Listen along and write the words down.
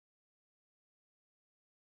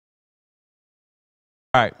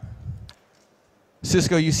All right.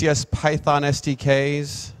 Cisco UCS Python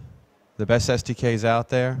SDKs, the best SDKs out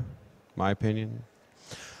there, my opinion.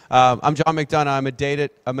 I'm John McDonough.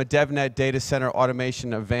 I'm a DevNet data center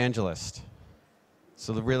automation evangelist.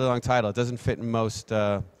 So the really long title. It doesn't fit in most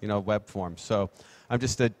web forms. So I'm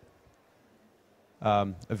just a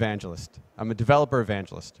evangelist. I'm a developer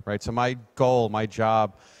evangelist, right? So my goal, my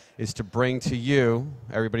job, is to bring to you,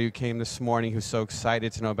 everybody who came this morning who's so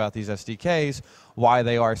excited to know about these SDKs, why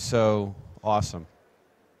they are so awesome,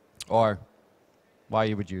 or why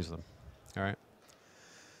you would use them, all right?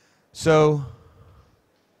 So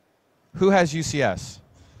who has UCS?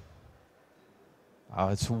 Oh,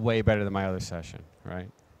 it's way better than my other session,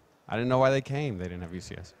 right? I didn't know why they came. They didn't have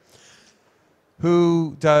UCS.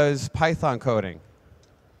 Who does Python coding?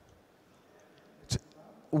 It's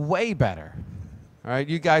way better. All right,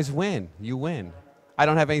 you guys win. You win. I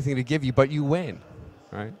don't have anything to give you, but you win.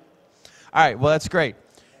 All right? All right, well, that's great.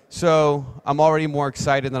 So I'm already more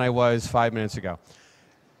excited than I was 5 minutes ago.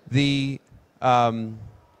 The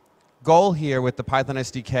goal here with the Python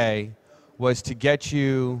SDK was to get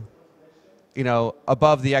you,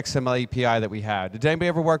 above the XML API that we had. Did anybody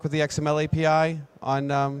ever work with the XML API on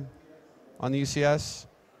the UCS?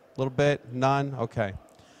 A little bit? None? Okay.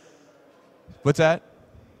 What's that?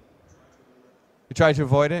 You try to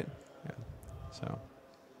avoid it? Yeah. So,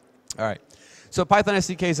 all right. So Python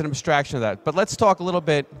SDK is an abstraction of that. But let's talk a little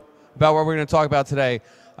bit about what we're going to talk about today.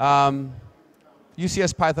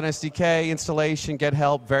 UCS Python SDK, installation, get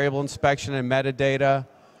help, variable inspection, and metadata.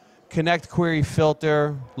 Connect, query,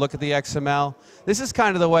 filter, look at the XML. This is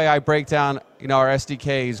kind of the way I break down our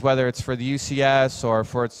SDKs, whether it's for the UCS or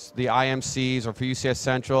for the IMCs or for UCS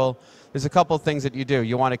Central. There's a couple of things that you do.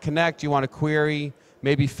 You want to connect, you want to query,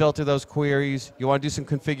 maybe filter those queries. You want to do some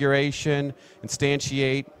configuration,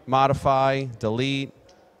 instantiate, modify, delete,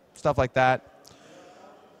 stuff like that.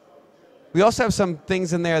 We also have some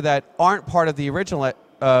things in there that aren't part of the original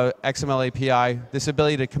XML API, this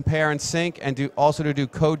ability to compare and sync and also to do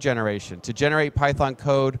code generation, to generate Python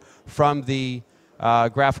code from the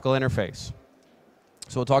graphical interface.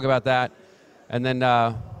 So we'll talk about that. And then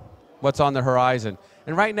what's on the horizon.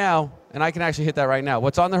 And right now, and I can actually hit that right now,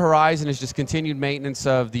 what's on the horizon is just continued maintenance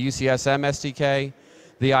of the UCSM SDK,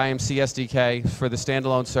 the IMC SDK for the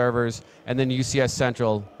standalone servers, and then UCS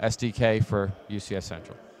Central SDK for UCS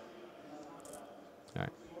Central. All right.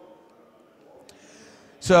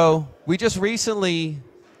 So we just recently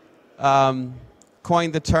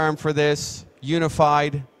coined the term for this,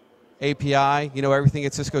 unified API. Everything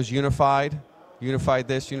at Cisco is unified. Unified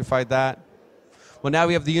this, unified that. Well, now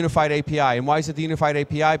we have the unified API. And why is it the unified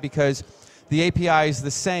API? Because the API is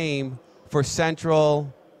the same for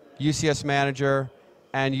Central, UCS Manager,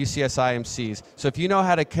 and UCS IMCs. So if you know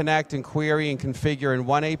how to connect and query and configure in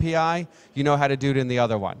one API, you know how to do it in the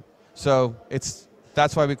other one. So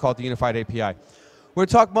that's why we call it the unified API. We're going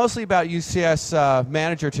to talk mostly about UCS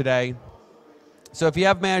Manager today. So if you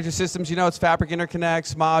have manager systems, it's fabric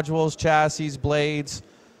interconnects, modules, chassis, blades,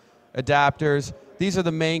 adapters. These are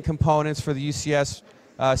the main components for the UCS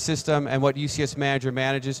system and what UCS Manager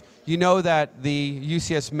manages. You know that the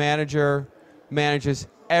UCS Manager manages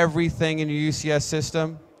everything in your UCS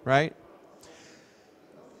system, right?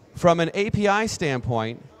 From an API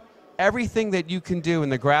standpoint, everything that you can do in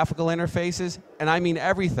the graphical interfaces, and I mean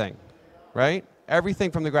everything, right?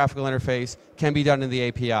 Everything from the graphical interface can be done in the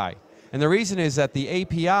API. And the reason is that the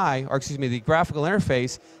API, or excuse me, the graphical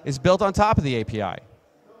interface is built on top of the API.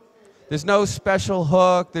 There's no special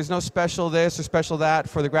hook, there's no special this or special that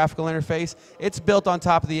for the graphical interface. It's built on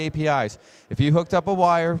top of the APIs. If you hooked up a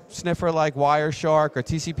wire sniffer like Wireshark or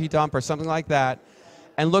TCP dump or something like that,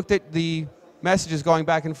 and looked at the messages going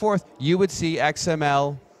back and forth, you would see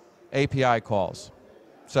XML API calls.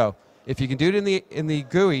 So if you can do it in the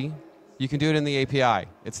GUI, you can do it in the API.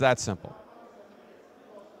 It's that simple.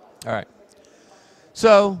 All right.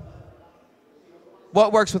 So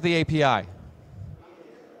what works with the API?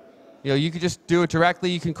 You can just do it directly.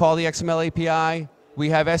 You can call the XML API. We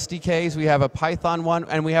have SDKs. We have a Python one,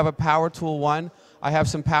 and we have a Power Tool one. I have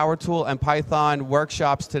some Power Tool and Python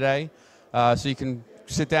workshops today, so you can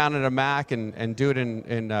sit down at a Mac and do it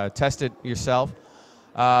and test it yourself.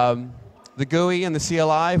 The GUI and the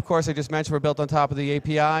CLI, of course, I just mentioned, were built on top of the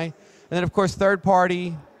API. And then, of course,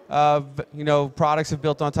 third-party products have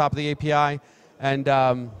built on top of the API.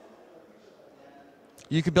 And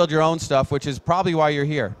you could build your own stuff, which is probably why you're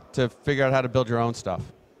here, to figure out how to build your own stuff.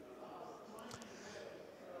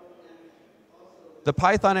 The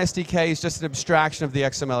Python SDK is just an abstraction of the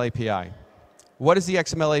XML API. What does the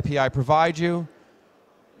XML API provide you?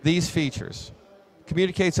 These features.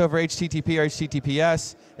 communicates over HTTP or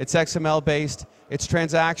HTTPS. It's XML-based. It's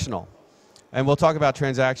transactional. And we'll talk about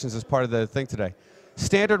transactions as part of the thing today.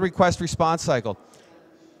 Standard request response cycle.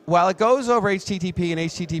 While it goes over HTTP and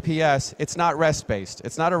HTTPS, it's not REST-based.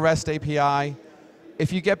 It's not a REST API.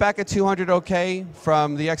 If you get back a 200 OK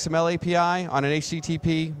from the XML API on an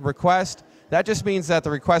HTTP request, that just means that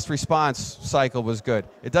the request response cycle was good.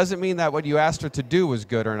 It doesn't mean that what you asked her to do was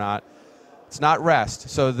good or not. It's not REST,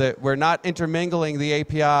 so that we're not intermingling the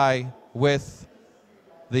API with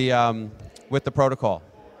the protocol.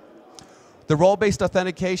 The role-based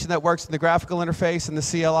authentication that works in the graphical interface and the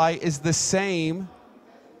CLI is the same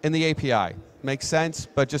in the API. Makes sense,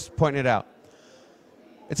 but just pointing it out.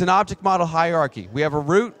 It's an object model hierarchy. We have a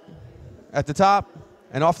root at the top,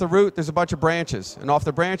 and off the root there's a bunch of branches. And off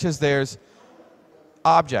the branches there's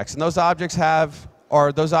objects. And those objects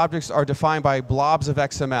are defined by blobs of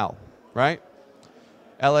XML, right?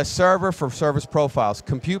 LS server for service profiles,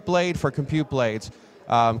 compute blade for compute blades,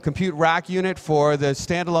 compute rack unit for the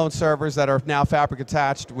standalone servers that are now fabric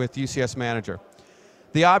attached with UCS Manager.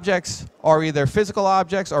 The objects are either physical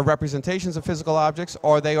objects or representations of physical objects,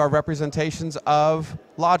 or they are representations of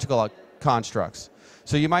logical constructs.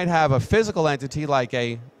 So you might have a physical entity like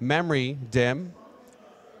a memory DIM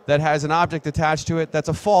that has an object attached to it that's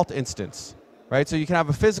a fault instance, right? So you can have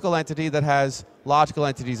a physical entity that has logical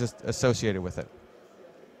entities associated with it.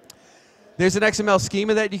 There's an XML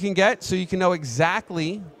schema that you can get, so you can know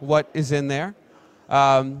exactly what is in there.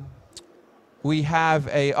 We have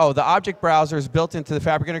the object browser is built into the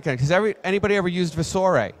Fabric Interconnect. Has anybody ever used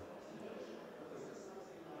Visore?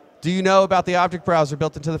 Do you know about the object browser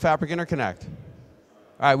built into the Fabric Interconnect? All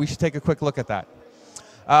right, we should take a quick look at that.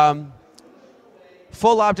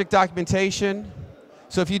 Full object documentation.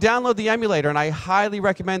 So if you download the emulator, and I highly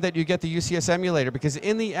recommend that you get the UCS emulator, because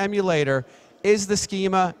in the emulator is the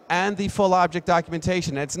schema and the full object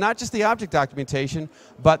documentation. And it's not just the object documentation,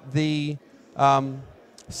 but the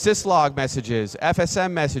syslog messages,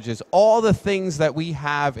 FSM messages, all the things that we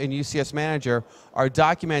have in UCS Manager are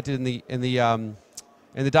documented in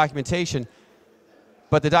the documentation.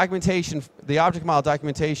 But the documentation, the object model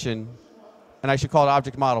documentation, and I should call it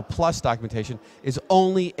object model plus documentation, is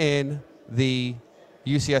only in the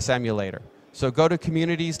UCS emulator. So go to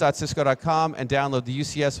communities.cisco.com and download the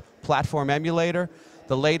UCS platform emulator.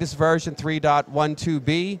 The latest version,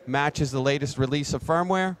 3.12b, matches the latest release of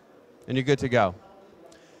firmware, and you're good to go.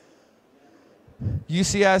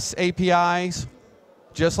 UCS APIs,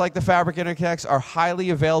 just like the Fabric Interconnects, are highly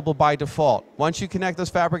available by default. Once you connect those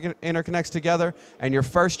Fabric Interconnects together and your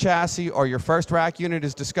first chassis or your first rack unit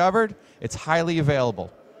is discovered, it's highly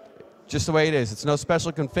available. Just the way it is. It's no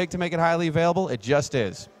special config to make it highly available. It just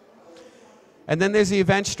is. And then there's the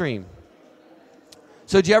event stream.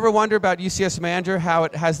 So do you ever wonder about UCS Manager, how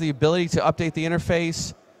it has the ability to update the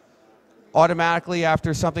interface automatically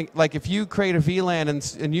after something? Like if you create a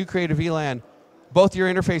VLAN and you create a VLAN, both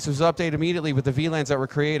your interfaces update immediately with the VLANs that were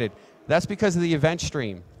created. That's because of the event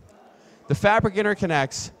stream. The Fabric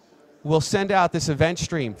Interconnects will send out this event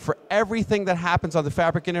stream. For everything that happens on the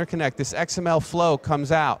Fabric Interconnect, this XML flow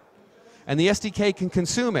comes out. And the SDK can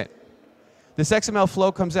consume it. This XML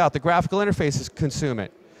flow comes out. The graphical interfaces consume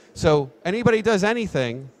it. So anybody does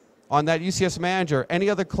anything on that UCS Manager, any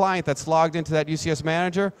other client that's logged into that UCS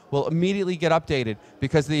Manager will immediately get updated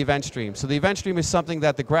because of the event stream. So the event stream is something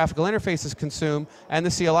that the graphical interfaces consume and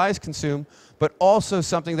the CLIs consume, but also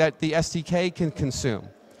something that the SDK can consume.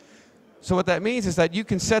 So what that means is that you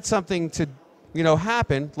can set something to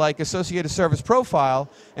happen, like associated service profile,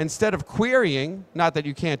 instead of querying, not that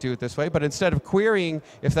you can't do it this way, but instead of querying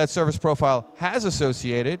if that service profile has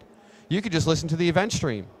associated, you could just listen to the event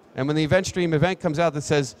stream. And when the event stream event comes out that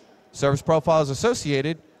says service profile is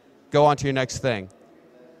associated, go on to your next thing.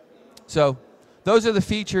 So those are the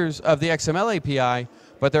features of the XML API,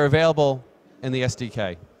 but they're available in the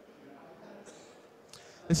SDK.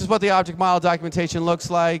 This is what the object model documentation looks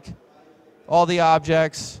like. All the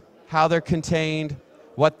objects, how they're contained,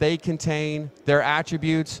 what they contain, their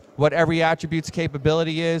attributes, what every attribute's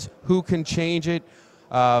capability is, who can change it,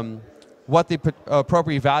 what the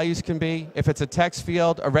appropriate values can be. If it's a text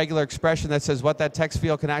field, a regular expression that says what that text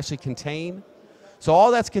field can actually contain. So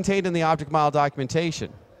all that's contained in the object model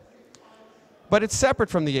documentation. But it's separate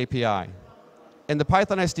from the API. In the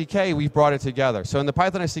Python SDK, we've brought it together. So in the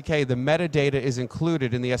Python SDK, the metadata is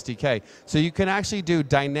included in the SDK. So you can actually do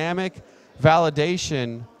dynamic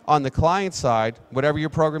validation on the client side, whatever your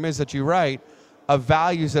program is that you write, of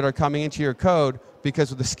values that are coming into your code because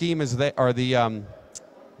the scheme is there, or the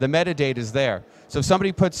metadata is there. So if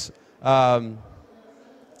somebody puts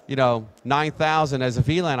 9,000 as a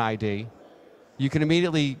VLAN ID, you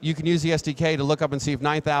can use the SDK to look up and see if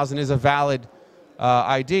 9,000 is a valid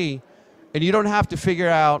ID, and you don't have to figure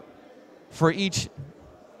out for each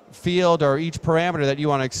field or each parameter that you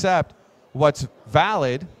want to accept what's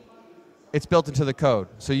valid. It's built into the code,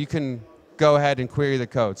 so you can go ahead and query the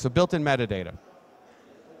code. So built-in metadata.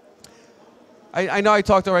 I know I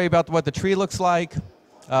talked already about what the tree looks like.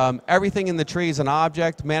 Everything in the tree is an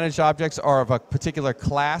object. Managed objects are of a particular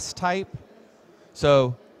class type.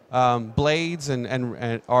 So blades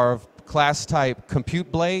and are of class type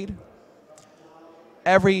compute blade.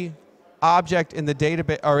 Every object in the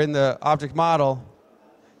database or in the object model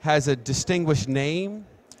has a distinguished name.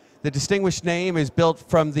 The distinguished name is built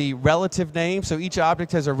from the relative name. So each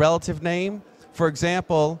object has a relative name. For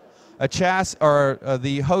example, a chassis or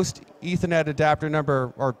the host Ethernet adapter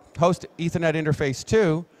number or host Ethernet interface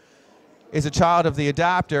 2 is a child of the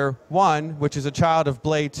adapter 1, which is a child of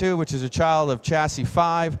blade 2, which is a child of chassis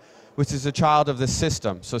 5, which is a child of the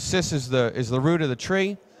system. So sys is the root of the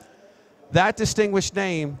tree. That distinguished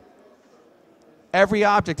name, every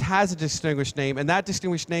object has a distinguished name, and that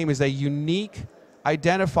distinguished name is a unique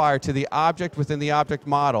identifier to the object within the object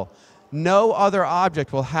model. No other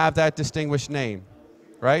object will have that distinguished name,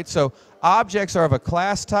 right? So objects are of a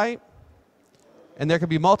class type, and there could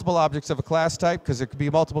be multiple objects of a class type because there could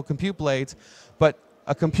be multiple compute blades, but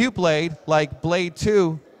a compute blade like blade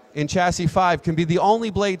 2 in chassis 5 can be the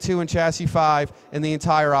only blade 2 in chassis 5 in the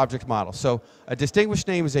entire object model. So a distinguished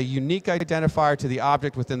name is a unique identifier to the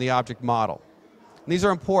object within the object model. And these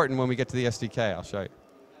are important when we get to the SDK. I'll show you.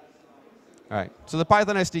 All right, so the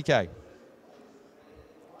Python SDK.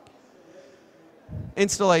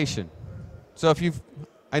 Installation. So if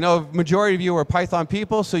I know a majority of you are Python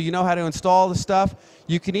people, so you know how to install the stuff.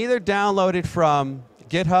 You can either download it from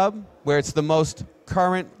GitHub, where it's the most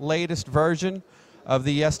current, latest version of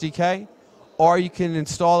the SDK, or you can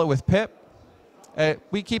install it with pip.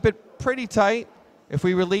 We keep it pretty tight. If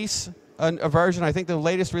we release a version, I think the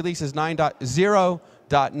latest release is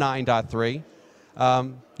 9.0.9.3.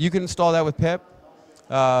 You can install that with pip.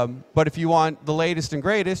 But if you want the latest and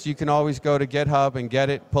greatest, you can always go to GitHub and get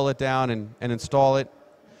it, pull it down, and install it.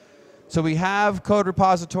 So we have code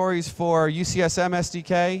repositories for UCSM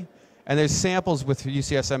SDK, and there's samples with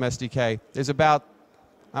UCSM SDK. There's about,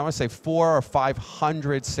 I want to say, 400 or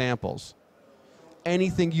 500 samples.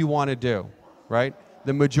 Anything you want to do, right?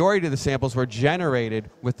 The majority of the samples were generated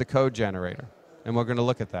with the code generator, and we're going to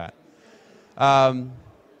look at that.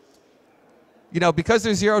 You know, because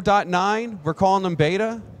they're 0.9, we're calling them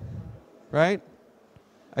beta, right?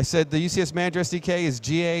 I said the UCS Manager SDK is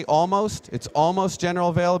GA almost. It's almost general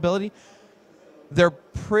availability. They're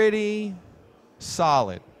pretty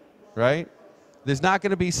solid, right? There's not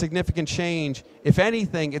going to be significant change. If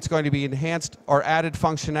anything, it's going to be enhanced or added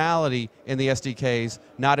functionality in the SDKs,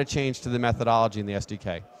 not a change to the methodology in the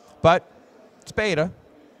SDK. But it's beta,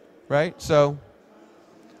 right? So,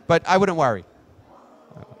 but I wouldn't worry.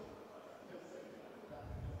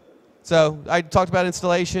 So I talked about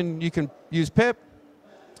installation. You can use pip,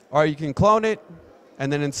 or you can clone it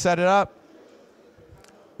and then set it up.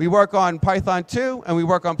 We work on Python 2 and we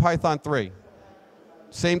work on Python 3.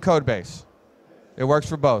 Same code base. It works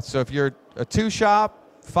for both. So if you're a 2 shop,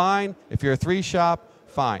 fine. If you're a 3 shop,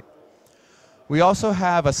 fine. We also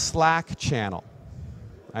have a Slack channel.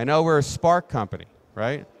 I know we're a Spark company,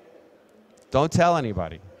 right? Don't tell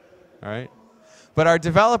anybody, all right? But our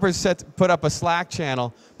developers put up a Slack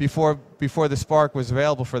channel before the Spark was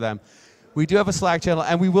available for them. We do have a Slack channel,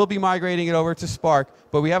 and we will be migrating it over to Spark,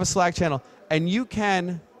 but we have a Slack channel, and you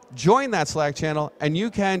can join that Slack channel, and you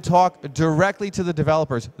can talk directly to the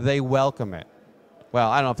developers. They welcome it. Well,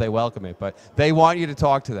 I don't know if they welcome it, but they want you to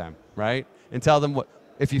talk to them, right? And tell them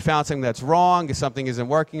if you found something that's wrong, if something isn't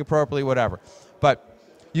working appropriately, whatever. But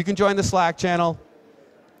you can join the Slack channel.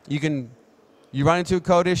 You run into a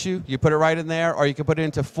code issue, you put it right in there, or you can put it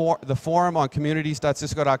into the forum on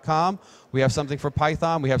communities.cisco.com. We have something for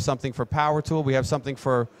Python, we have something for PowerTool, we have something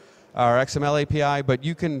for our XML API, but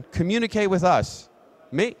you can communicate with us.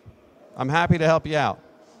 Me, I'm happy to help you out.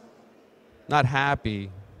 Not happy,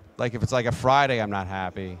 like if it's like a Friday, I'm not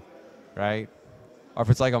happy, right? Or if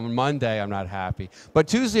it's like on Monday, I'm not happy. But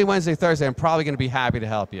Tuesday, Wednesday, Thursday, I'm probably going to be happy to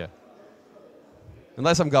help you.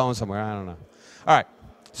 Unless I'm going somewhere, I don't know. All right,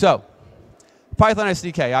 so Python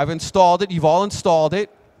SDK, I've installed it. You've all installed it,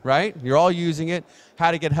 right? You're all using it. How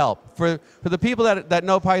to get help. For the people that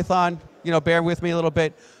know Python, you know, bear with me a little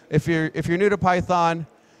bit. If you're new to Python,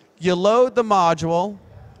 you load the module,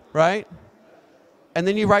 right? And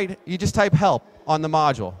then you just type help on the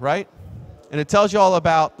module, right? And it tells you all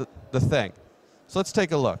about the thing. So let's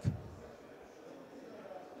take a look.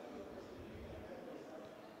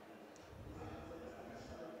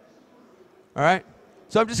 All right?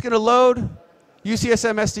 So I'm just going to load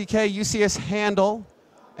UCSM SDK, UCS handle,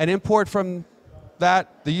 and import from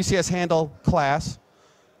that the UCS handle class.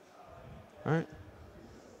 All right?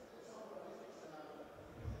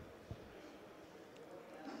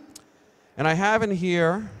 And I have in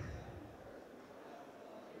here,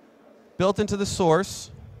 built into the source,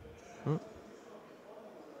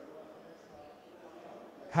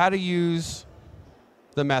 how to use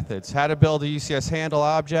the methods, how to build a UCS handle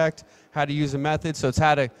object, how to use a method. So it's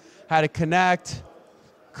how to connect,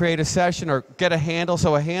 create a session, or get a handle.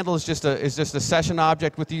 So a handle is just a session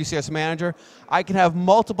object with the UCS Manager. I can have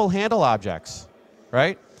multiple handle objects,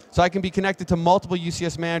 right? So I can be connected to multiple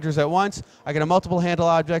UCS managers at once. I can have multiple handle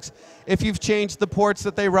objects. If you've changed the ports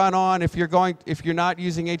that they run on, if you're not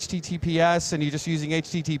using HTTPS and you're just using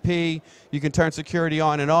HTTP, you can turn security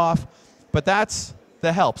on and off. But that's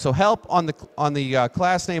the help. So help on the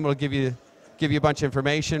class name will give you a bunch of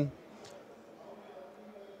information.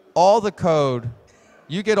 All the code,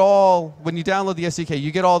 you get all, when you download the SDK,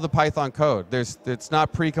 you get all the Python code. It's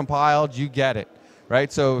not pre-compiled, you get it,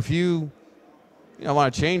 right? So if you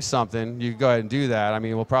want to change something, you go ahead and do that. I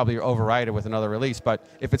mean, we'll probably overwrite it with another release, but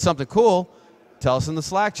if it's something cool, tell us in the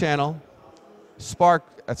Slack channel, Spark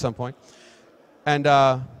at some point, and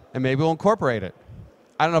maybe we'll incorporate it.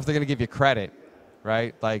 I don't know if they're going to give you credit,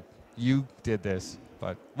 right? Like, you did this,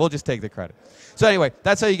 but we'll just take the credit. So anyway,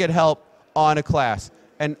 that's how you get help on a class.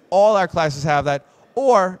 And all our classes have that.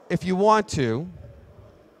 Or if you want to,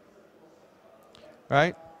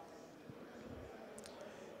 right?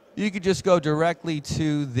 You could just go directly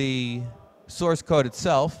to the source code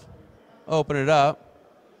itself, open it up,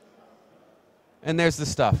 and there's the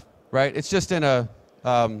stuff, right? It's just in a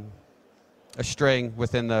string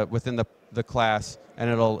within the class,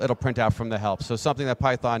 and it'll print out from the help. So something that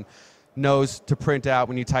Python knows to print out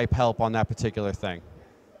when you type help on that particular thing,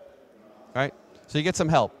 right? So you get some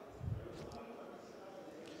help.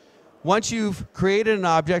 Once you've created an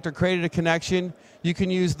object or created a connection, you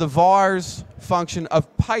can use the vars function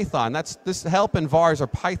of Python. This help and vars are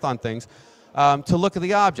Python things to look at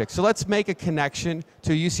the object. So let's make a connection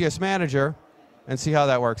to UCS Manager and see how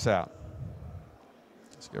that works out.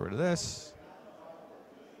 Let's get rid of this.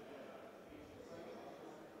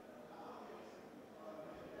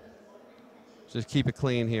 Just keep it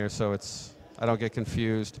clean here so I don't get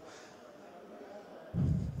confused.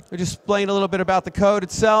 I'll just explain a little bit about the code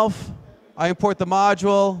itself. I import the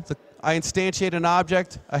module. I instantiate an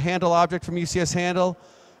object, a handle object from UCS handle.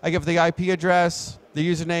 I give the IP address, the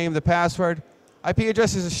username, the password. IP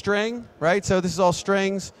address is a string, right? So this is all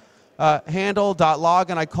strings. Handle.log,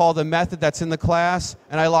 and I call the method that's in the class,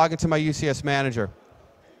 and I log into my UCS Manager.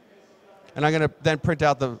 And I'm going to then print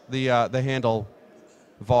out the handle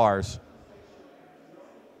vars.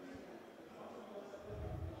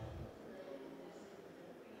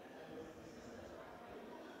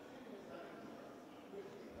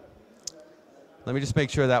 Let me just make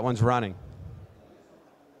sure that one's running.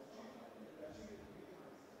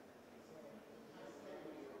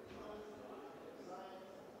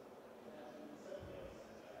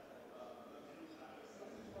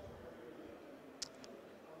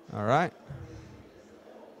 All right.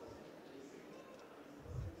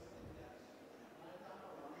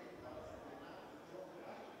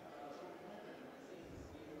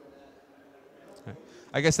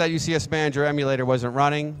 I guess that UCS Manager emulator wasn't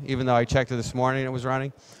running, even though I checked it this morning, it was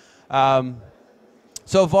running.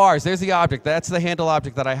 So vars, there's the object. That's the handle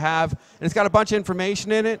object that I have. And it's got a bunch of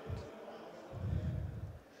information in it.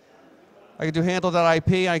 I can do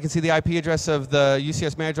handle.ip. I can see the IP address of the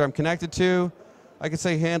UCS Manager I'm connected to. I can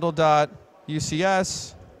say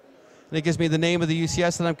handle.ucs. And it gives me the name of the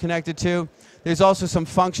UCS that I'm connected to. There's also some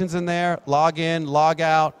functions in there. Log in, log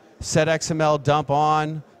out, set XML dump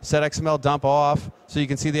on, set XML dump off. So you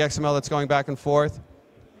can see the XML that's going back and forth.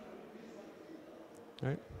 All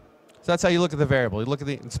right. So that's how you look at the variable. You look at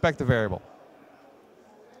inspect the variable.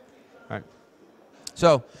 All right.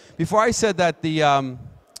 So before I said that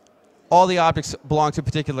all the objects belong to a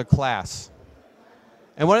particular class.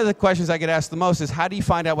 And one of the questions I get asked the most is, how do you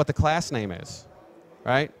find out what the class name is?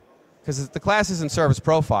 Right? Because the class isn't service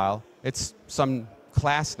profile. It's some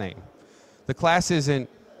class name. The class isn't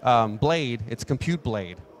Blade, it's Compute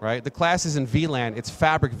Blade, right? The class isn't VLAN, it's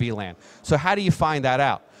Fabric VLAN. So how do you find that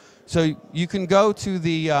out? So you can go to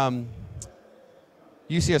the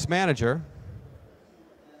UCS Manager.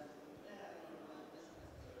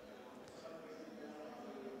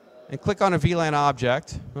 And click on a VLAN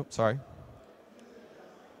object. Oops, sorry.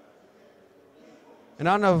 And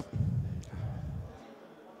I don't know.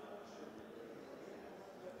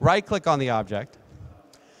 Right-click on the object.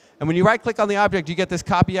 And when you right-click on the object, you get this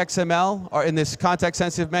copy XML, or in this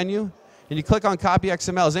context-sensitive menu. And you click on copy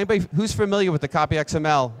XML. Is anybody who's familiar with the copy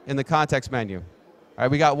XML in the context menu? All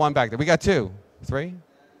right, we got one back there. We got two, three.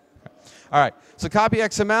 Okay. All right, so copy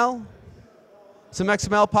XML. Some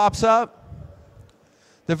XML pops up.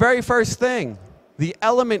 The very first thing, the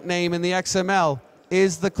element name in the XML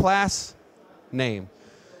is the class name.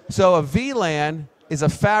 So a VLAN is a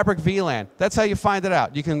fabric VLAN. That's how you find it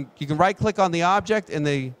out. You can right-click on the object in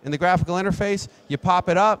the graphical interface. You pop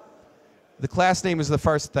it up. The class name is the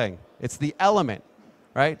first thing. It's the element,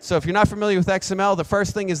 right? So if you're not familiar with XML, the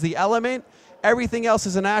first thing is the element. Everything else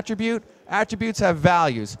is an attribute. Attributes have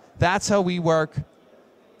values. That's how we work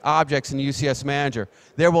objects in UCS Manager.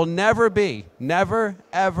 There will never be, never,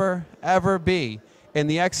 ever, ever be in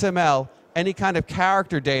the XML any kind of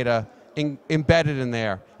character data embedded in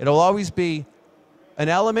there. It'll always be an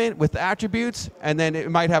element with attributes, and then it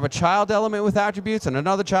might have a child element with attributes and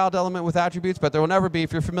another child element with attributes, but there will never be,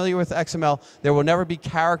 if you're familiar with XML, there will never be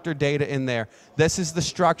character data in there. This is the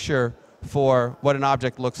structure for what an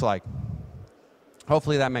object looks like.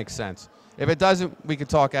 Hopefully that makes sense. If it doesn't, we could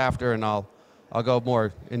talk after and I'll go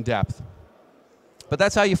more in depth. But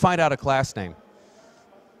that's how you find out a class name.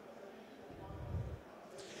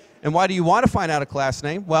 And why do you want to find out a class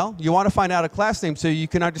name? Well, you want to find out a class name so you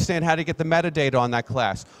can understand how to get the metadata on that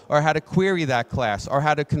class, or how to query that class, or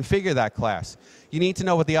how to configure that class. You need to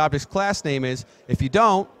know what the object's class name is. If you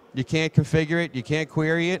don't, you can't configure it, you can't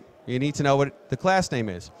query it. You need to know what the class name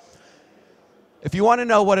is. If you want to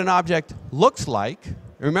know what an object looks like,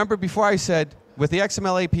 remember before I said with the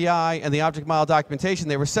XML API and the object model documentation,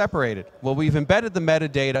 they were separated. Well, we've embedded the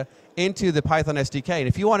metadata into the Python SDK. And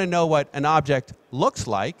if you want to know what an object looks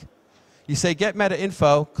like, you say get meta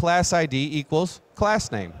info class ID equals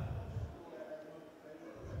class name.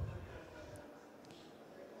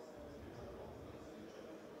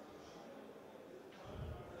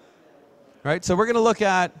 Right, so we're going to look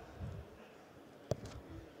at,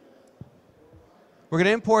 we're going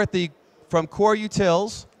to import from core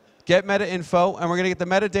utils, get meta info, and we're going to get the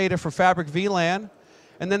metadata for fabric VLAN.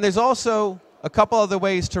 And then there's also a couple other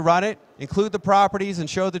ways to run it. Include the properties and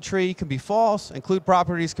show the tree can be false. Include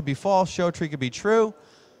properties can be false. Show tree can be true.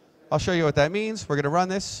 I'll show you what that means. We're going to run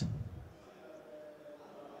this.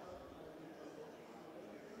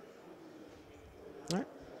 All right.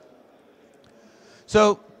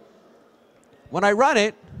 So when I run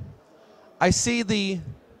it, I see the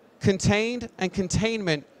contained and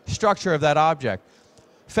containment structure of that object.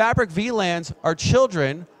 Fabric VLANs are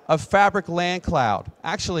children of Fabric LAN Cloud.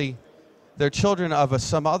 Actually, they're children of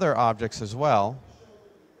some other objects as well.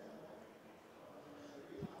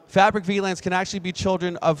 Fabric VLANs can actually be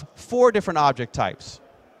children of 4 different object types.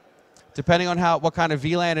 Depending on what kind of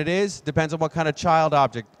VLAN it is, depends on what kind of child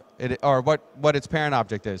object or what its parent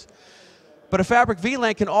object is. But a Fabric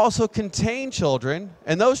VLAN can also contain children,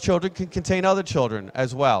 and those children can contain other children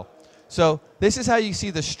as well. So this is how you see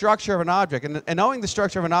the structure of an object. And knowing the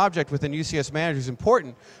structure of an object within UCS Manager is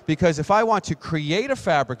important, because if I want to create a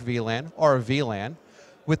Fabric VLAN or a VLAN,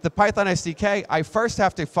 with the Python SDK, I first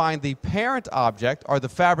have to find the parent object, or the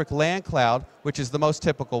Fabric LAN Cloud, which is the most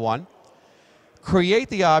typical one, create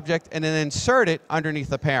the object, and then insert it underneath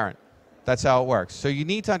the parent. That's how it works. So you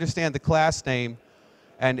need to understand the class name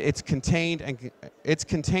and its contained and its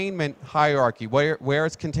containment hierarchy, where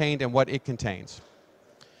it's contained and what it contains.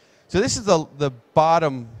 So this is the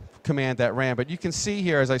bottom command that ran, but you can see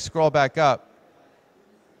here as I scroll back up,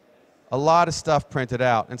 a lot of stuff printed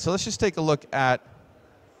out. And so let's just take a look at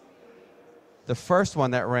the first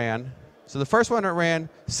one that ran. So the first one that ran,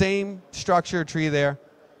 same structure tree there.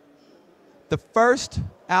 The first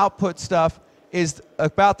output stuff is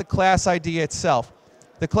about the class ID itself.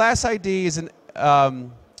 The class ID is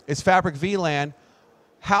Fabric VLAN.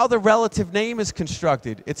 How the relative name is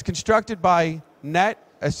constructed. It's constructed by net,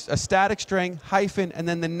 a static string, hyphen, and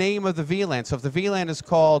then the name of the VLAN. So if the VLAN is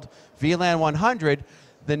called VLAN 100,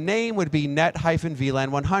 the name would be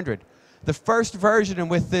net-VLAN 100. The first version in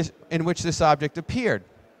which this object appeared.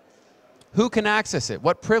 Who can access it?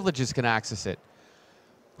 What privileges can access it?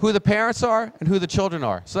 Who the parents are and who the children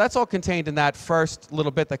are. So that's all contained in that first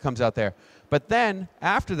little bit that comes out there. But then,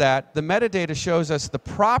 after that, the metadata shows us the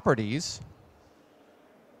properties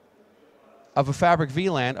of a Fabric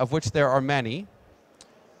VLAN, of which there are many.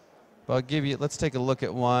 But I'll give you, let's take a look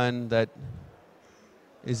at one that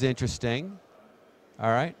is interesting. All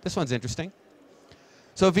right, this one's interesting.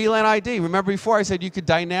 So VLAN ID, remember before I said you could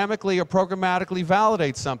dynamically or programmatically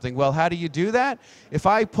validate something. Well, how do you do that? If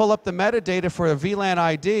I pull up the metadata for a VLAN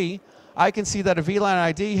ID, I can see that a VLAN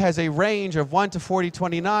ID has a range of 1 to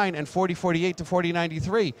 4029 and 4048 to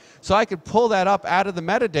 4093. So I could pull that up out of the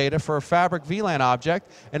metadata for a Fabric VLAN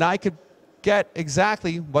object, and I could get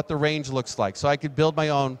exactly what the range looks like. So I could build my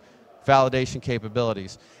own validation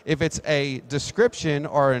capabilities. If it's a description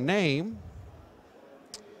or a name,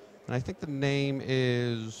 and I think the name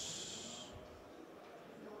is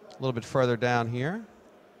a little bit further down here.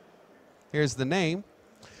 Here's the name.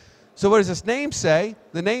 So what does this name say?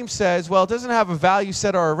 The name says, well, it doesn't have a value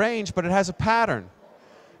set or a range, but it has a pattern.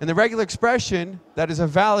 And the regular expression, that is a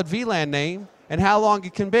valid VLAN name, and how long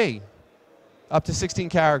it can be, up to 16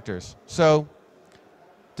 characters. So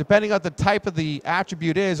depending on the type of the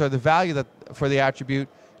attribute is, or the value that for the attribute,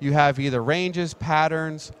 you have either ranges,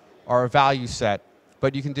 patterns, or a value set.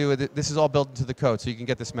 But you can do it, this is all built into the code, so you can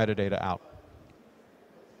get this metadata out.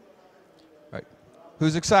 Right.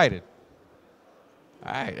 Who's excited?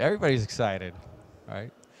 All right, everybody's excited, right?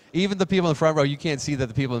 Even the people in the front row, you can't see that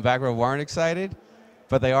the people in the back row weren't excited,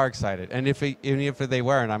 but they are excited. And even if they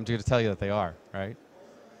weren't, I'm here to tell you that they are, right?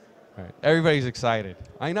 All right, everybody's excited.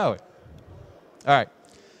 I know it. All right.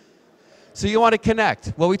 So you want to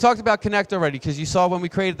connect. Well, we talked about connect already because you saw when we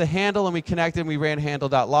created the handle and we connected and we ran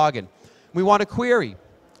handle.login. We want to query.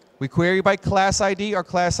 We query by class ID or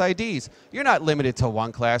class IDs. You're not limited to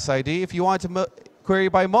one class ID. If you want to query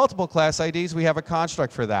by multiple class IDs, we have a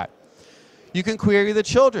construct for that. You can query the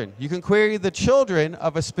children. You can query the children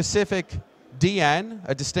of a specific DN,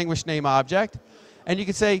 a distinguished name object, and you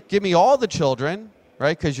can say, give me all the children,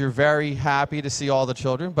 right? Because you're very happy to see all the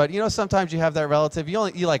children. But you know, sometimes you have that relative,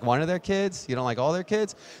 you like one of their kids, you don't like all their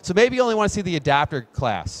kids. So maybe you only want to see the adapter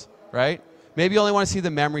class, right? Maybe you only want to see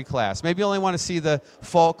the memory class. Maybe you only want to see the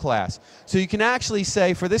fault class. So you can actually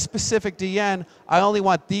say, for this specific DN, I only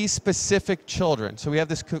want these specific children. So we have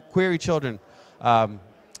this query children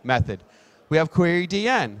method. We have query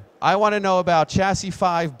DN. I want to know about chassis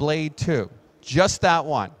 5, blade 2. Just that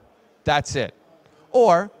one. That's it.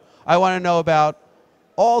 Or I want to know about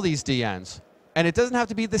all these DNs. And it doesn't have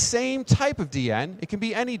to be the same type of DN. It can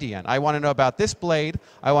be any DN. I want to know about this blade.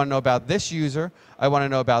 I want to know about this user. I want to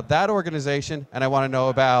know about that organization. And I want to know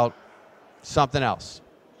about something else.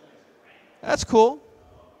 That's cool.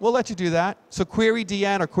 We'll let you do that. So query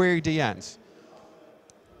DN or query DNs.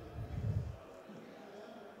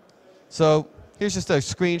 So here's just a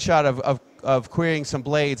screenshot of querying some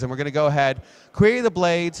blades. And we're going to go ahead, query the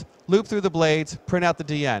blades, loop through the blades, print out the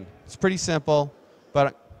DN. It's pretty simple,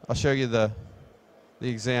 but I'll show you the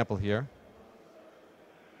example here.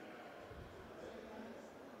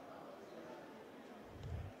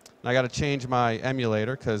 And I got to change my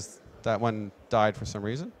emulator because that one died for some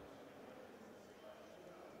reason.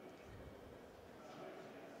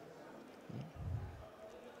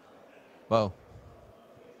 Whoa.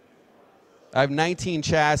 I have 19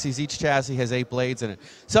 chassis. Each chassis has 8 blades in it.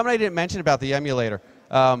 Something I didn't mention about the emulator.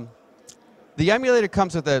 The emulator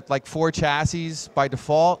comes with like 4 chassis by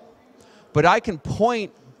default. But I can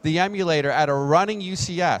point the emulator at a running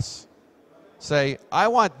UCS. Say, I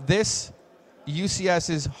want this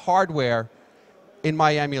UCS's hardware in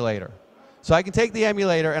my emulator. So I can take the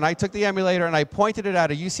emulator, and I took the emulator and I pointed it at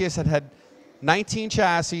a UCS that had 19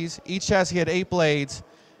 chassis. Each chassis had 8 blades,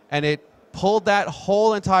 and it pulled that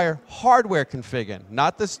whole entire hardware config in.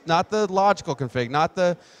 Not the logical config, not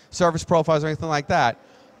the service profiles or anything like that,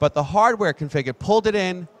 but the hardware config. It pulled it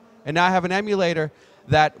in, and now I have an emulator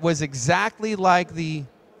that was exactly like the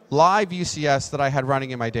live UCS that I had running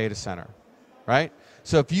in my data center, right?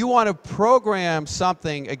 So if you want to program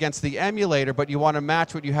something against the emulator, but you want to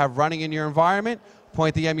match what you have running in your environment,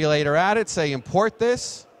 point the emulator at it, say import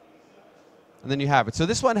this, and then you have it. So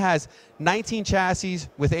this one has 19 chassis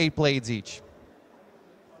with 8 blades each.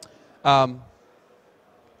 And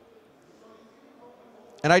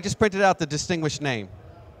I just printed out the distinguished name.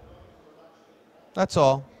 That's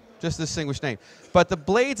all. Just the distinguished name. But the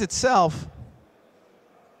blades itself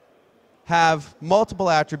have multiple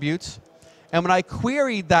attributes. And when I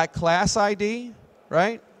queried that class ID,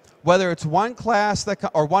 right, whether it's one class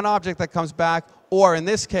that or one object that comes back, or in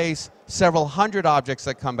this case, several hundred objects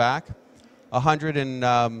that come back, 100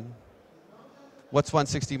 and, what's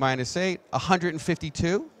 160 minus 8?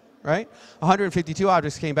 152, right? 152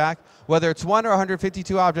 objects came back. Whether it's 1 or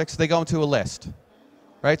 152 objects, they go into a list,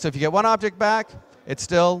 right? So if you get 1 object back, it's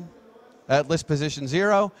still at list position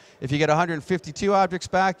 0. If you get 152 objects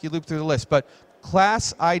back, you loop through the list. But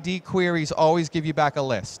class ID queries always give you back a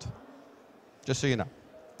list, just so you know.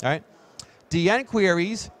 All right? DN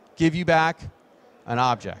queries give you back an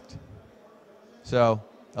object. So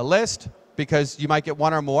a list, because you might get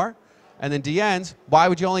 1 or more. And then DNs, why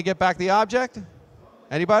would you only get back the object?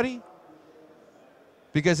 Anybody?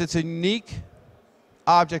 because it's a unique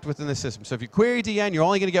object within the system. So if you query DN, you're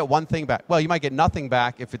only going to get one thing back. Well, you might get nothing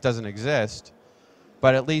back if it doesn't exist,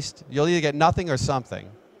 but at least you'll either get nothing or something.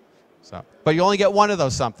 So, but you only get one of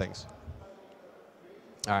those somethings.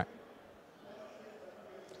 All right.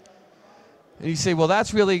 And you say, well,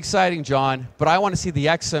 that's really exciting, John, but I want to see the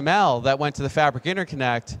XML that went to the Fabric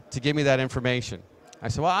Interconnect to give me that information. I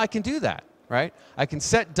said, well, I can do that, right? I can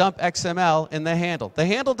set dump XML in the handle. The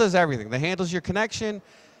handle does everything. The handle's your connection.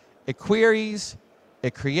 It queries.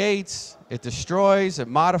 It creates. It destroys. It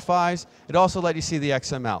modifies. It also lets you see the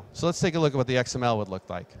XML. So let's take a look at what the XML would look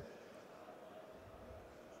like.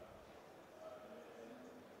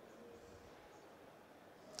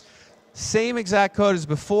 Same exact code as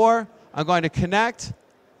before. I'm going to connect,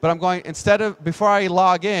 but I'm going, instead of, before I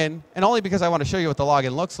log in, and only because I want to show you what the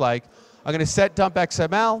login looks like, I'm going to set dump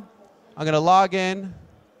XML. I'm going to log in,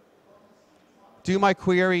 do my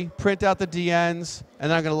query, print out the DNs,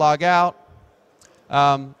 and then I'm going to log out.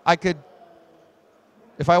 I could,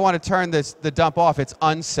 if I want to turn the dump off, it's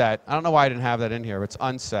unset. I don't know why I didn't have that in here, but it's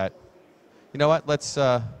unset. You know what? Let's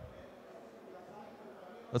go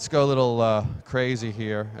a little crazy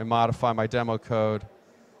here and modify my demo code.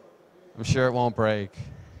 I'm sure it won't break.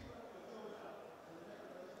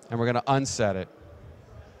 And we're going to unset it.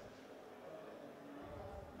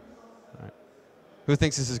 All right. Who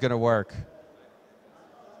thinks this is going to work?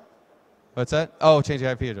 What's that? Oh, change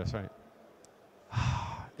the IP address, right.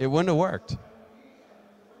 It wouldn't have worked.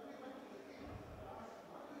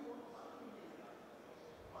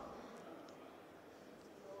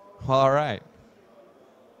 Well, all right.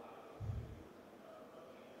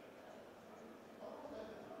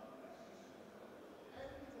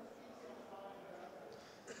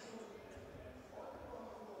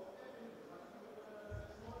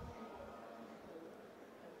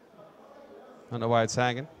 I don't know why it's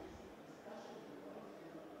hanging.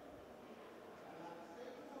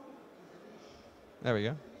 There we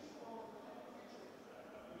go.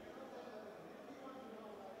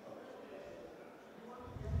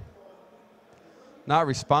 Not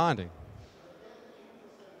responding.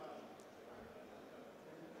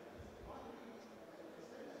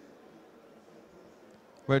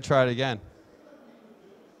 We're going to try it again.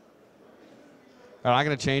 All right, I'm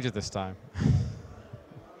going to change it this time.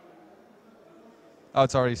 Oh,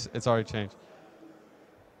 it's already changed.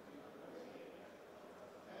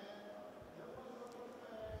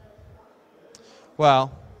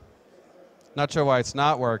 Well, not sure why it's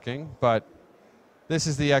not working, but this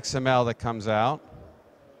is the XML that comes out.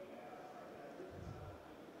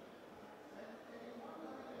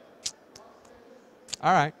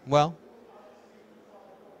 All right, well,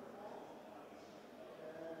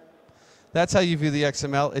 that's how you view the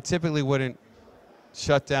XML. It typically wouldn't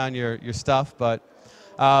shut down your stuff, but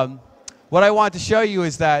what I want to show you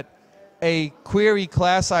is that a query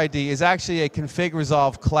class ID is actually a config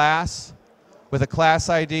resolve class with a class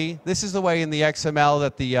ID. This is the way in the XML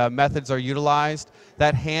that the methods are utilized.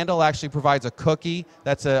 That handle actually provides a cookie.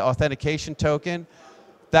 That's an authentication token.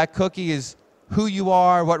 That cookie is who you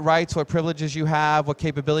are, what rights, what privileges you have, what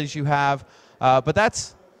capabilities you have. But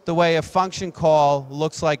that's the way a function call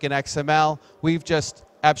looks like in XML. We've just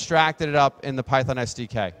abstracted it up in the Python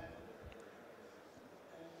SDK.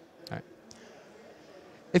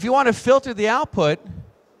 If you want to filter the output,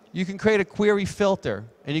 you can create a query filter.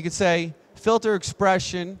 And you can say filter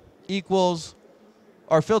expression equals,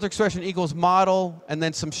 or filter expression equals model and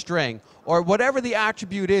then some string. Or whatever the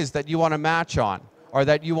attribute is that you want to match on, or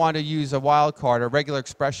that you want to use a wildcard or regular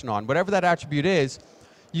expression on. Whatever that attribute is,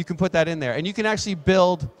 you can put that in there. And you can actually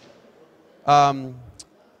build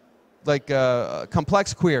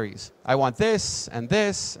complex queries. I want this, and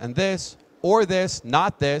this, and this, or this,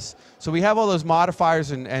 not this. So we have all those modifiers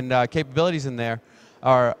and capabilities in there.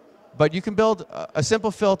 But you can build a simple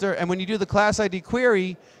filter, and when you do the class ID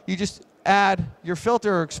query, you just add your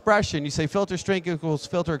filter expression. You say filter string equals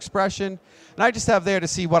filter expression. And I just have there to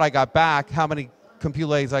see what I got back, how many compute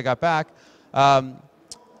lanes I got back.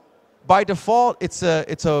 By default, it's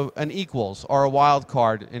an equals or a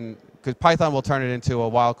wildcard, because Python will turn it into a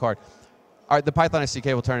wildcard. The Python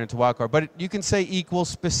SDK will turn it into a wildcard. But you can say equals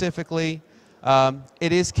specifically.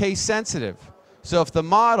 It is case sensitive. So if the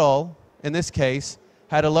model, in this case,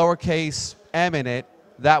 had a lowercase m in it,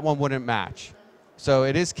 that one wouldn't match. So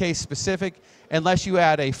it is case specific unless you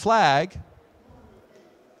add a flag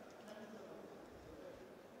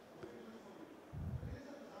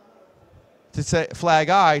to say flag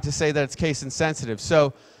I to say that it's case insensitive.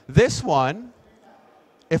 So this one,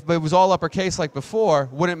 if it was all uppercase like before,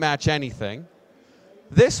 wouldn't match anything.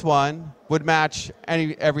 This one would match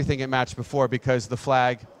everything it matched before because the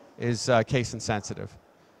flag is case insensitive.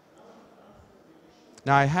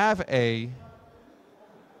 Now I have a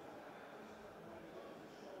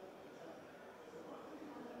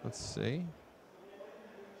let's see.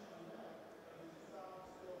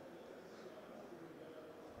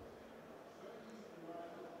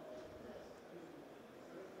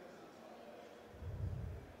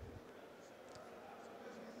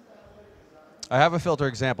 I have a filter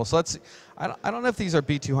example. So let's see. I don't know if these are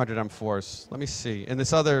B200 M4s. Let me see. In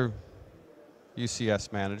this other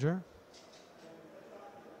UCS manager.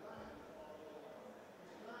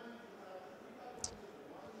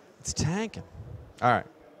 It's tanking. All right.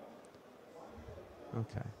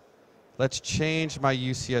 Okay. Let's change my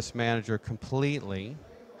UCS manager completely.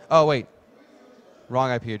 Oh, wait. Wrong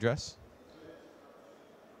IP address.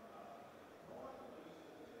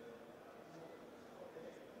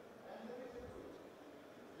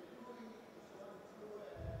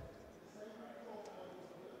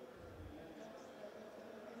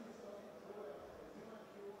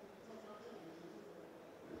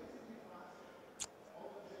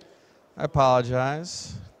 I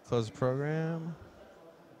apologize. Close the program.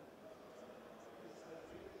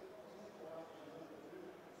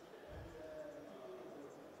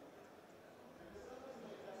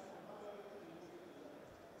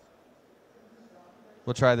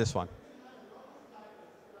 We'll try this one.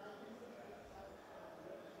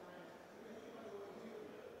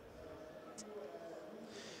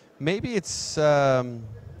 Maybe it's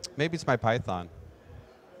my Python.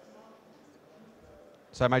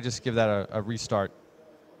 So I might just give that a restart.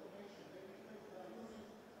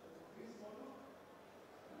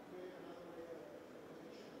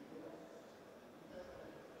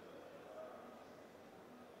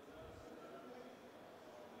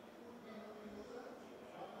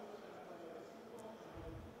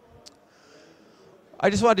 I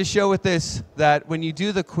just wanted to show with this that when you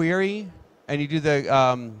do the query and you do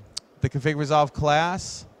the config resolve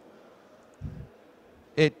class,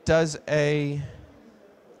 it does a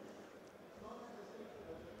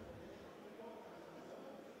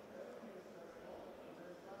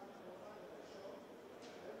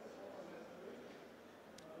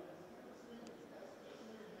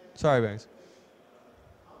sorry, guys.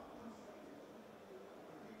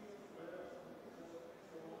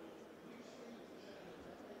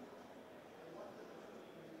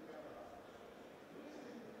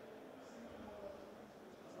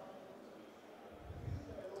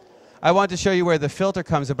 I wanted to show you where the filter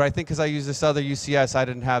comes in, but I think because I use this other UCS, I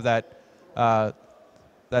didn't have that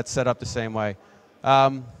that set up the same way.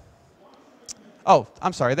 Oh,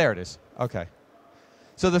 I'm sorry. There it is. OK.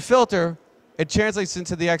 So the filter, it translates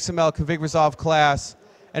into the XML config resolve class,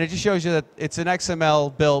 and it just shows you that it's an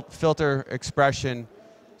XML-built filter expression.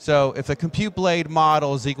 So if the compute blade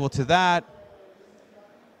model is equal to that,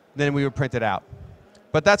 then we would print it out.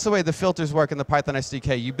 But that's the way the filters work in the Python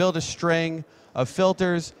SDK. You build a string of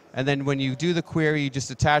filters, and then when you do the query, you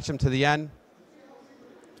just attach them to the end,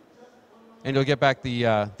 and you'll get back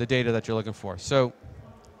the data that you're looking for. So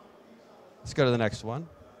let's go to the next one.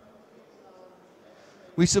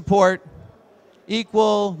 We support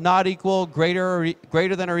equal, not equal, greater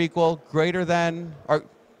than or equal, greater than or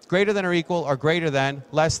equal or greater than,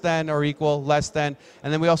 less than or equal, less than,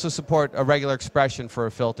 and then we also support a regular expression for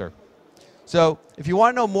a filter. So if you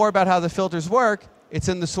want to know more about how the filters work, it's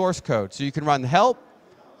in the source code. So you can run help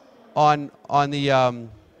on the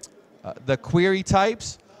query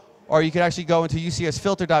types, or you can actually go into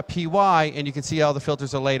ucsfilter.py and you can see how the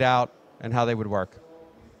filters are laid out and how they would work.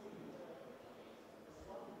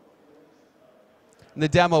 And the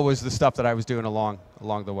demo was the stuff that I was doing along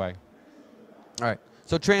the way. All right.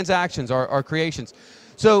 So transactions are creations.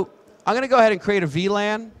 So I'm going to go ahead and create a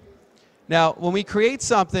VLAN. Now, when we create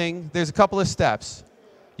something, there's a couple of steps.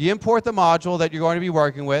 You import the module that you're going to be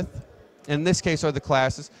working with. In this case, are the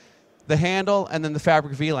classes, the handle, and then the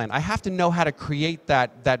fabric VLAN. I have to know how to create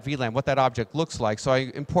that VLAN, what that object looks like. So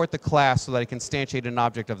I import the class so that I can instantiate an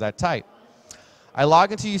object of that type. I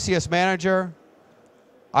log into UCS Manager.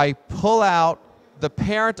 I pull out the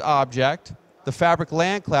parent object, the fabric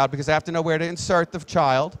LAN cloud, because I have to know where to insert the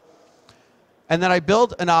child. And then I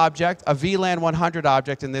build an object, a VLAN 100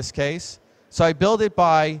 object in this case. So I build it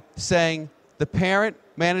by saying the parent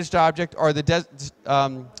managed object or the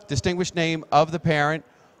distinguished name of the parent,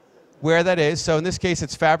 where that is. So in this case,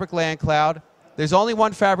 it's fabric LAN cloud. There's only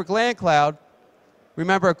one fabric LAN cloud.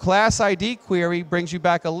 Remember, a class ID query brings you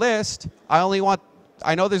back a list. I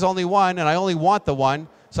know there's only one, and I only want the one.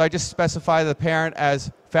 So I just specify the parent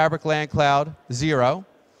as fabric LAN cloud 0.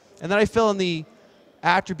 And then I fill in the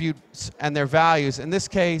attributes and their values. In this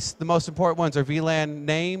case, the most important ones are VLAN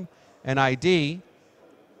name and ID.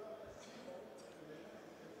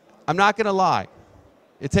 I'm not going to lie.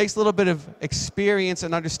 It takes a little bit of experience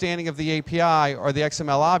and understanding of the API or the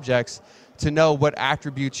XML objects to know what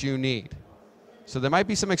attributes you need. So there might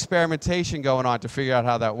be some experimentation going on to figure out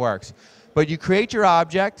how that works. But you create your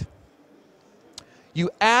object.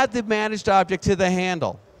 You add the managed object to the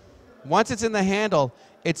handle. Once it's in the handle,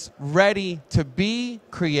 it's ready to be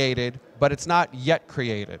created, but it's not yet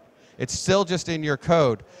created. It's still just in your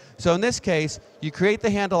code. So in this case, you create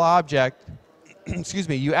the handle object, excuse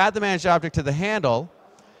me, you add the managed object to the handle,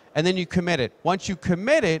 and then you commit it. Once you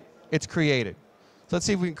commit it, it's created. So let's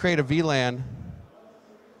see if we can create a VLAN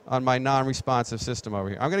on my non-responsive system over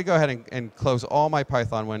here. I'm going to go ahead and close all my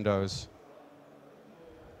Python windows.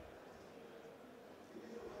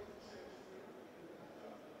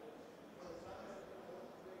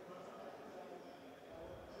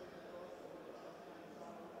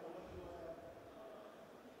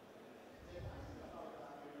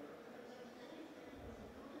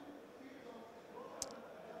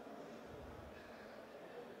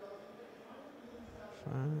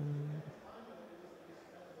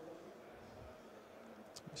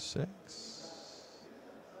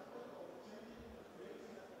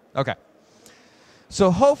 Okay.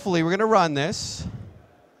 So hopefully we're going to run this,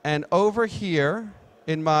 and over here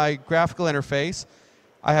in my graphical interface,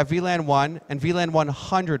 I have VLAN 1, and VLAN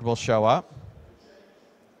 100 will show up.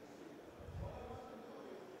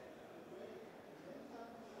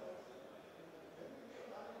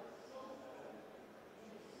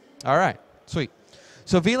 All right, sweet.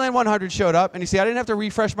 So VLAN 100 showed up, and you see I didn't have to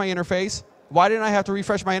refresh my interface. Why didn't I have to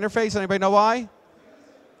refresh my interface? Anybody know why?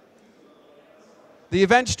 The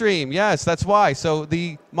event stream, yes, that's why. So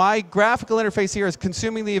my graphical interface here is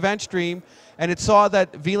consuming the event stream, and it saw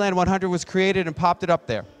that VLAN 100 was created and popped it up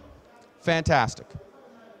there. Fantastic.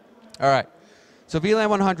 All right, so VLAN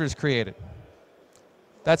 100 is created.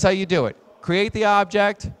 That's how you do it. Create the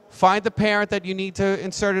object, find the parent that you need to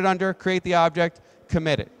insert it under, create the object,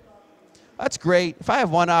 commit it. That's great. If I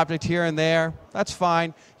have one object here and there, that's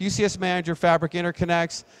fine. UCS Manager Fabric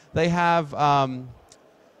interconnects. They have,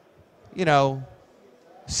 you know,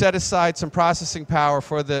 set aside some processing power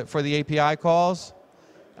for the API calls,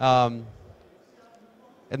 and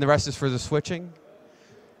the rest is for the switching.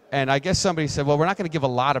 And I guess somebody said, well, we're not going to give a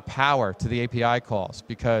lot of power to the API calls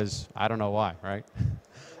because I don't know why, right?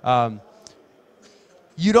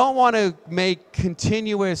 You don't want to make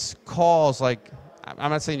continuous calls like,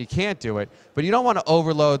 I'm not saying you can't do it, but you don't want to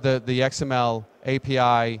overload the XML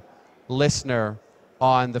API listener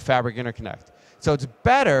on the Fabric interconnect. So it's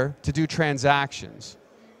better to do transactions.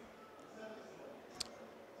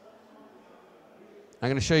 I'm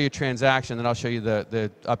going to show you a transaction, then I'll show you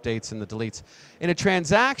the updates and the deletes. In a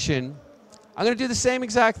transaction, I'm going to do the same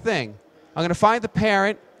exact thing. I'm going to find the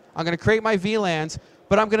parent, I'm going to create my VLANs,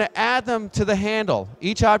 but I'm going to add them to the handle.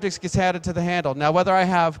 Each object gets added to the handle. Now, whether I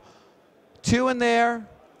have 2 in there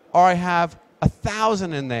or I have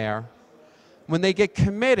 1,000 in there, when they get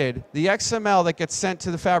committed, the XML that gets sent to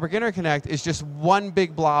the Fabric interconnect is just one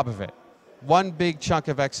big blob of it, one big chunk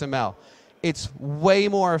of XML. It's way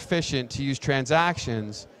more efficient to use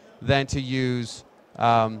transactions than to use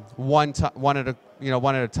one at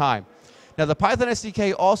a time. Now, the Python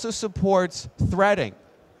SDK also supports threading.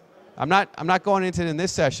 I'm not going into it in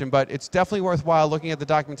this session, but it's definitely worthwhile looking at the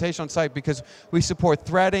documentation on site because we support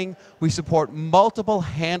threading, we support multiple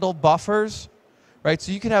handle buffers, right?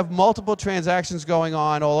 So you can have multiple transactions going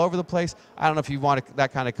on all over the place. I don't know if you want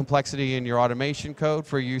that kind of complexity in your automation code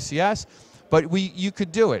for UCS, but you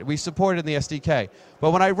could do it. We support it in the SDK.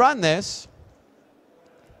 But when I run this,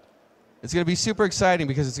 it's going to be super exciting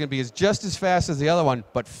because it's going to be just as fast as the other one,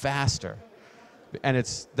 but faster. And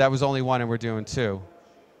that was only one, and we're doing 2.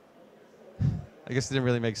 I guess it didn't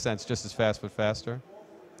really make sense, just as fast but faster.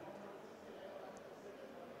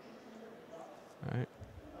 All right.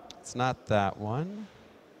 It's not that one.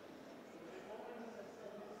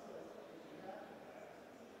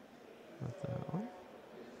 Not that one.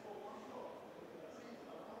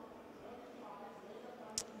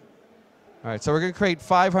 All right, so we're going to create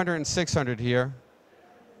 500 and 600 here.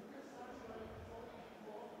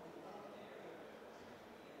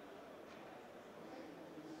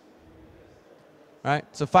 All right,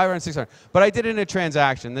 so 500 and 600. But I did it in a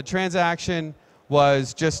transaction. The transaction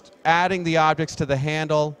was just adding the objects to the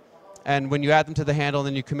handle, and when you add them to the handle and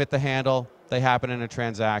then you commit the handle, they happen in a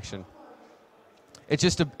transaction.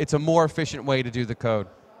 It's a more efficient way to do the code.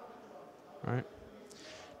 All right.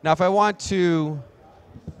 Now, if I want to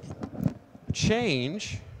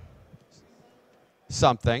change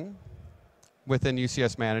something within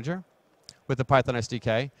UCS Manager with the Python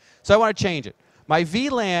SDK, so I want to change it. My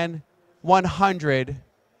VLAN 100,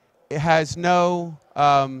 it has no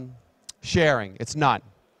sharing. It's none.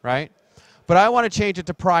 right? But I want to change it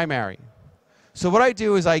to primary. So what I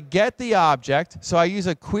do is I get the object, so I use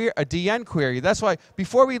a DN query. That's why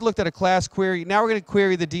before we looked at a class query, now we're going to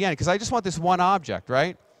query the DN, because I just want this one object,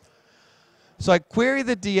 right? So I query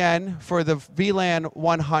the DN for the VLAN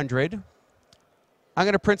 100. I'm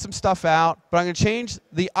going to print some stuff out, but I'm going to change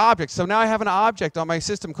the object. So now I have an object on my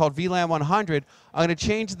system called VLAN 100. I'm going to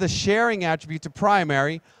change the sharing attribute to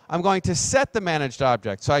primary. I'm going to set the managed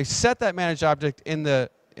object. So I set that managed object in the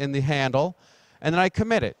handle, and then I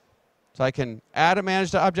commit it. So I can add a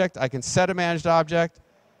managed object. I can set a managed object.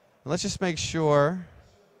 And let's just make sure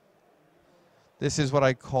this is what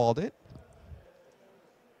I called it.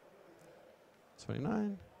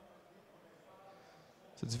 29.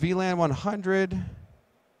 So it's VLAN 100.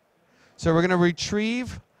 So we're going to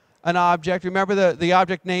retrieve an object. Remember the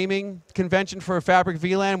object naming convention for a fabric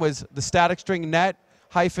VLAN was the static string net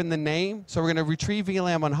hyphen the name. So we're going to retrieve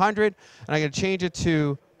VLAN 100, and I'm going to change it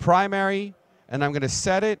to primary, and I'm going to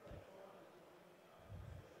set it.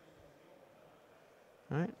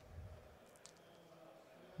 All right.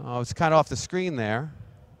 Oh, it's kind of off the screen there.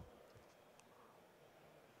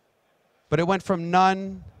 But it went from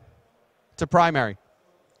none to primary.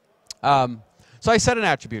 So I set an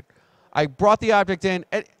attribute. I brought the object in,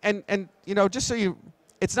 and you know, just so you,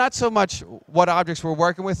 it's not so much what objects we're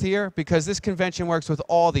working with here, because this convention works with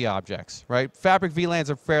all the objects, right? Fabric VLANs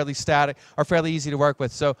are fairly static, are fairly easy to work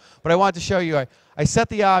with. So, but I wanted to show you, I set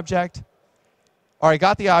the object, or I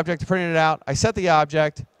got the object, printed it out, I set the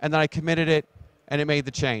object, and then I committed it, and it made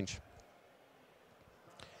the change.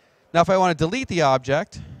 Now, if I want to delete the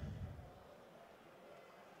object,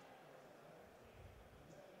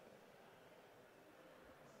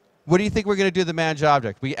 what do you think we're going to do to the managed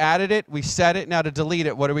object? We added it, we set it, now to delete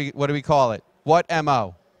it, what do we call it? What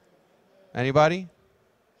MO? Anybody?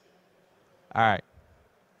 All right.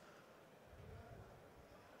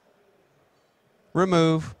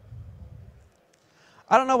 Remove.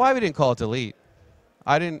 I don't know why we didn't call it delete.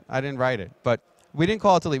 I didn't write it, but we didn't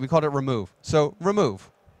call it delete, we called it remove. So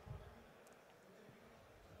remove.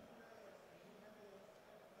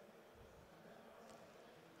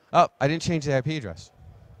 Oh, I didn't change the IP address.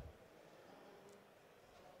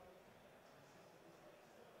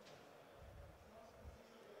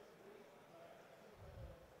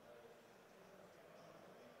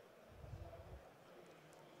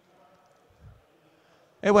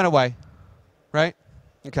 It went away, right?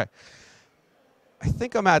 Okay. I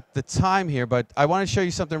think I'm at the time here, but I want to show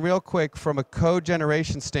you something real quick from a code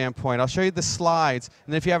generation standpoint. I'll show you the slides,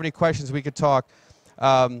 and then if you have any questions, we could talk.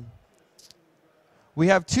 We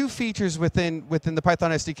have two features within the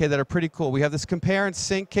Python SDK that are pretty cool. We have this compare and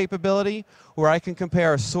sync capability, where I can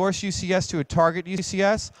compare a source UCS to a target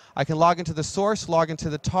UCS. I can log into the source, log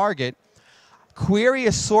into the target, query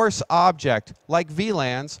a source object like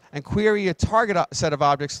VLANs, and query a target set of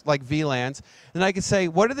objects like VLANs. And I can say,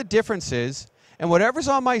 what are the differences? And whatever's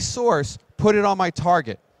on my source, put it on my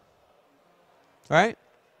target. Right?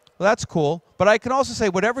 Well, that's cool. But I can also say,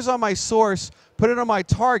 whatever's on my source, put it on my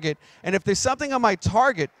target. And if there's something on my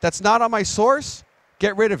target that's not on my source,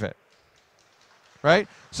 get rid of it. Right?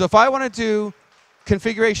 So if I want to do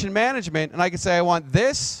configuration management, and I can say, I want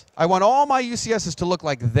this, I want all my UCSs to look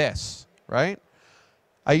like this. Right?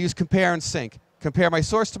 I use compare and sync. Compare my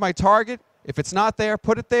source to my target. If it's not there,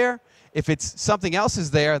 put it there. If it's something else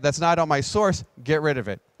is there that's not on my source, get rid of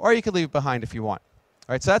it. Or you can leave it behind if you want.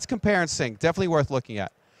 All right, so that's compare and sync. Definitely worth looking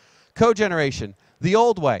at. Code generation, the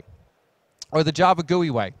old way, or the Java GUI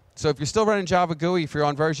way. So if you're still running Java GUI, if you're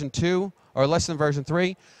on version 2 or less than version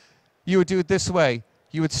 3, you would do it this way.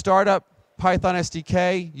 You would start up Python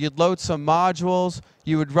SDK. You'd load some modules.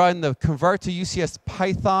 You would run the convert to UCS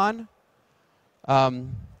Python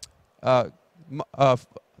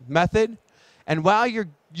method, and while your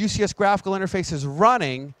UCS graphical interface is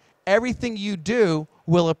running, everything you do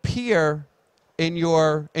will appear in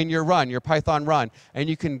your run, your Python run, and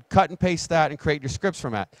you can cut and paste that and create your scripts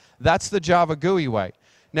from that. That's the Java GUI way.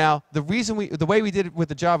 Now, the way we did it with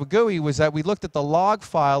the Java GUI was that we looked at the log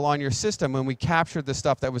file on your system and we captured the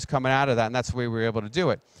stuff that was coming out of that, and that's the way we were able to do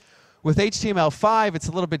it. With HTML5, it's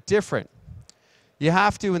a little bit different. You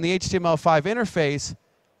have to, in the HTML5 interface,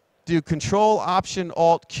 do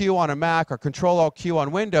Control-Option-Alt-Q on a Mac or Control-Alt-Q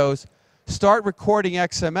on Windows, start recording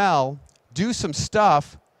XML, do some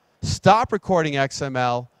stuff, stop recording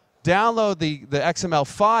XML, download the XML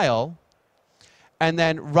file, and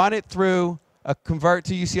then run it through a convert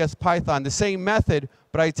to UCS Python, the same method,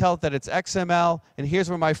 but I tell it that it's XML, and here's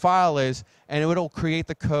where my file is, and it'll create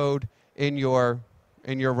the code in your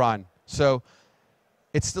run. So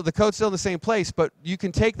it's still, the code's still in the same place, but you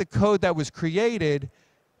can take the code that was created,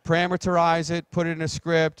 parameterize it, put it in a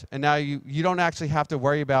script, and now you don't actually have to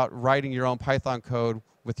worry about writing your own Python code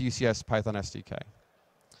with UCS Python SDK.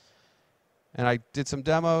 And I did some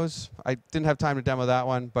demos. I didn't have time to demo that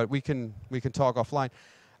one, but we can talk offline.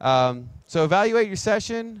 So evaluate your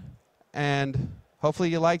session, and hopefully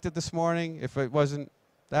you liked it this morning. If it wasn't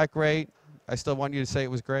that great, I still want you to say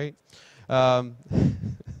it was great.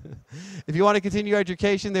 If you want to continue your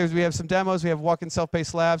education, we have some demos. We have walk-in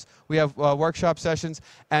self-paced labs. We have workshop sessions.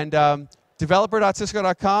 And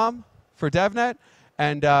developer.cisco.com for DevNet,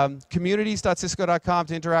 and communities.cisco.com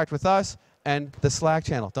to interact with us, and the Slack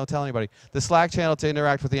channel. Don't tell anybody. The Slack channel to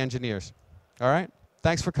interact with the engineers. All right?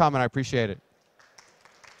 Thanks for coming. I appreciate it.